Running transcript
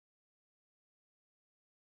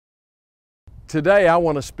Today I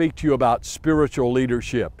want to speak to you about spiritual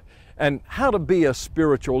leadership and how to be a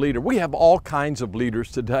spiritual leader. We have all kinds of leaders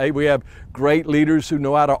today. We have great leaders who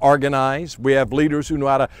know how to organize. We have leaders who know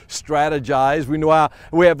how to strategize.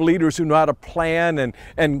 We have leaders who know how to plan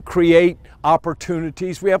and create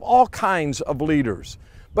opportunities. We have all kinds of leaders.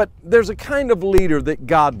 But there's a kind of leader that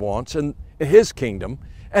God wants in His kingdom,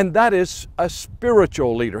 and that is a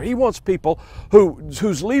spiritual leader. He wants people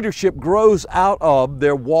whose leadership grows out of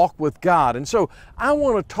their walk with God. And so I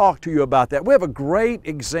want to talk to you about that. We have a great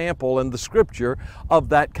example in the Scripture of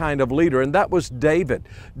that kind of leader, and that was David.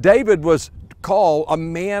 David was called a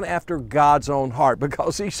man after God's own heart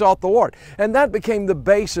because he sought the Lord. And that became the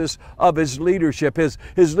basis of his leadership.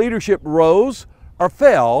 His leadership rose or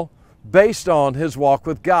fell based on his walk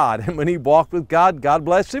with God. And when he walked with God, God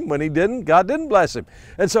blessed him. When he didn't, God didn't bless him.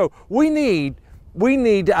 And so we need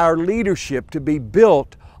our leadership to be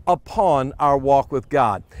built upon our walk with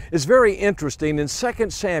God. It's very interesting. In 2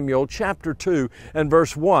 Samuel chapter 2 and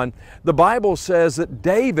verse 1, the Bible says that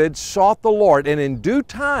David sought the Lord, and in due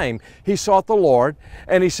time he sought the Lord,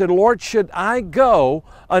 and he said, Lord, should I go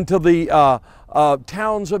unto the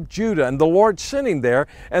towns of Judah? And the Lord sent him there,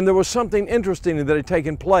 and there was something interesting that had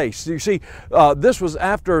taken place. You see, this was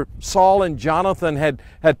after Saul and Jonathan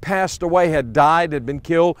had passed away, had died, had been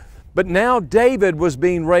killed, but now David was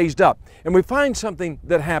being raised up. And we find something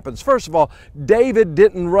that happens. First of all, David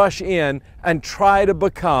didn't rush in and try to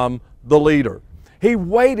become the leader. He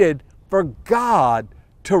waited for God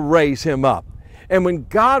to raise him up. And when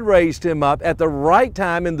God raised him up at the right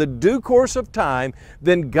time, in the due course of time,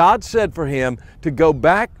 then God said for him to go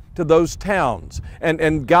back to those towns,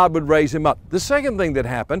 and God would raise him up. The second thing that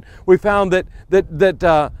happened, we found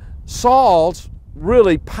that Saul's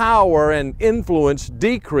really power and influence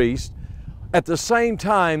decreased at the same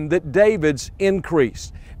time that David's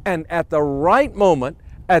increased. And at the right moment,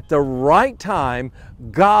 at the right time,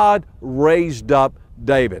 God raised up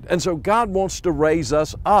David. And so God wants to raise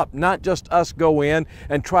us up, not just us go in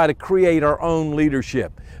and try to create our own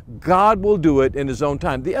leadership. God will do it in His own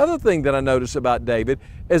time. The other thing that I notice about David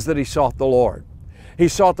is that he sought the Lord. He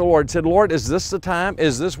sought the Lord and said, Lord, is this the time?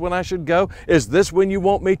 Is this when I should go? Is this when you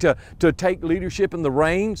want me to take leadership in the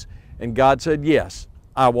reins? And God said, yes,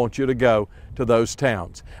 I want you to go to those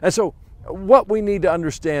towns. And so what we need to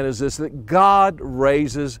understand is this, that God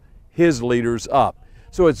raises His leaders up.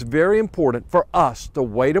 So it's very important for us to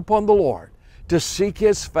wait upon the Lord, to seek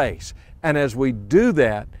His face. And as we do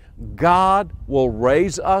that, God will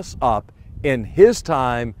raise us up in His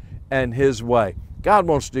time and His way. God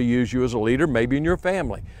wants to use you as a leader, maybe in your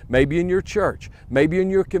family, maybe in your church, maybe in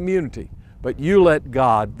your community. But you let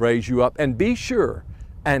God raise you up, and be sure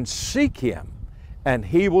and seek Him, and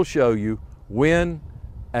He will show you when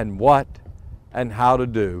and what and how to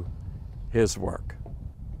do His work.